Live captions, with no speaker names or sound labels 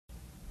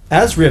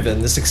As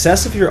Riven, the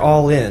success of your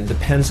all-in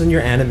depends on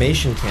your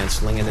animation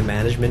canceling and the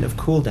management of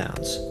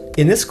cooldowns.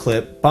 In this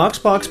clip,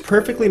 BoxBox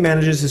perfectly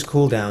manages his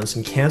cooldowns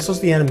and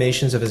cancels the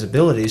animations of his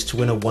abilities to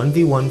win a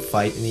 1v1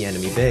 fight in the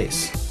enemy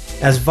base.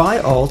 As Vi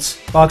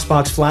ults,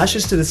 BoxBox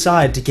flashes to the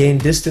side to gain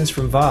distance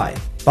from Vi.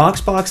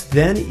 BoxBox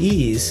then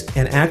E's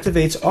and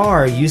activates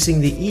R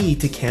using the E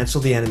to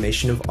cancel the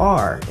animation of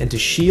R and to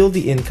shield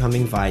the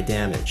incoming Vi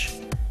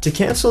damage. To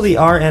cancel the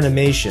R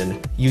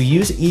animation, you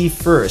use E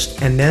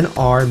first and then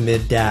R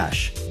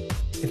mid-dash.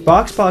 If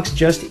BoxBox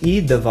just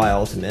E'd the Vi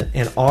ultimate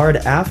and R'd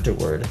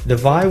afterward, the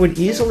Vi would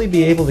easily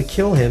be able to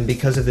kill him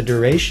because of the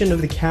duration of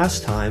the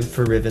cast time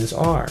for Riven's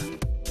R.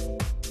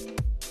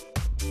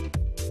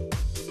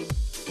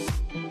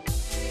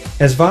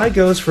 As Vi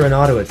goes for an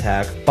auto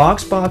attack,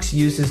 BoxBox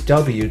uses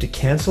W to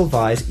cancel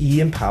Vi's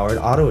E-empowered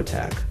auto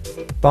attack.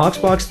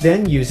 BoxBox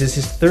then uses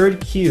his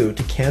third Q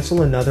to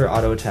cancel another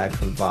auto attack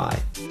from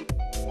Vi.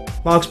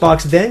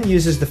 BoxBox then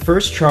uses the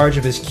first charge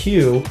of his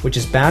Q, which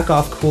is back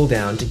off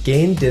cooldown, to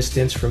gain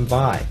distance from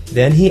Vi.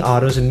 Then he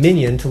autos a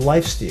minion to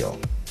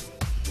lifesteal.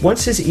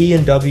 Once his E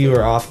and W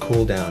are off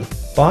cooldown,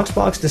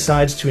 BoxBox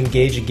decides to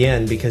engage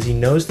again because he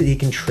knows that he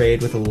can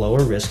trade with a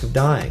lower risk of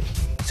dying.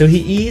 So he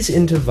E's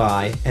into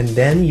Vi and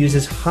then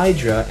uses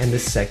Hydra and the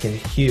second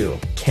Q,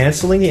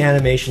 cancelling the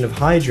animation of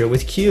Hydra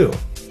with Q.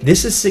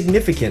 This is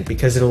significant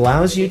because it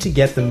allows you to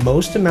get the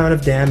most amount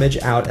of damage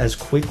out as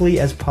quickly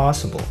as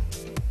possible.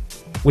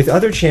 With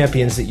other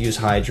champions that use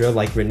Hydra,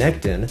 like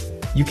Renekton,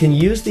 you can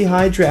use the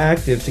Hydra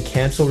active to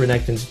cancel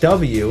Renekton's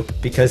W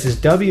because his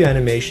W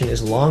animation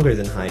is longer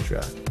than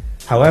Hydra.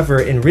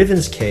 However, in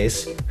Riven's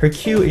case, her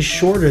Q is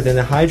shorter than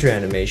the Hydra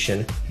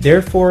animation,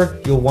 therefore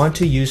you'll want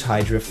to use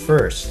Hydra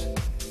first.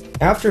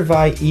 After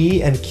Vi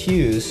E and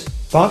Qs,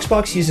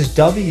 BoxBox uses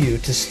W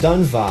to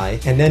stun Vi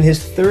and then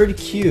his third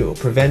Q,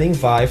 preventing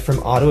Vi from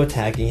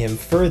auto-attacking him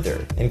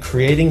further and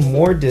creating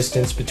more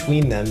distance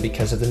between them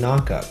because of the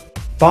knockup.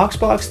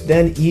 BoxBox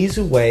then E's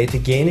away to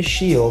gain a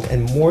shield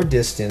and more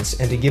distance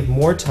and to give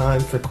more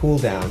time for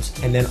cooldowns,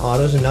 and then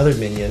autos another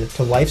minion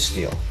to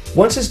lifesteal.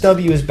 Once his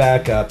W is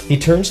back up, he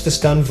turns to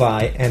stun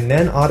Vi and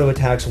then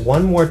auto-attacks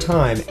one more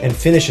time and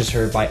finishes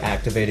her by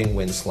activating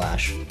Wind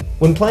Slash.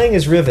 When playing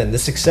as Riven, the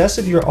success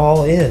of your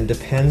all-in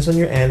depends on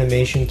your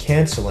animation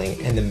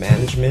cancelling and the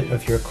management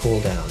of your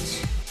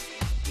cooldowns.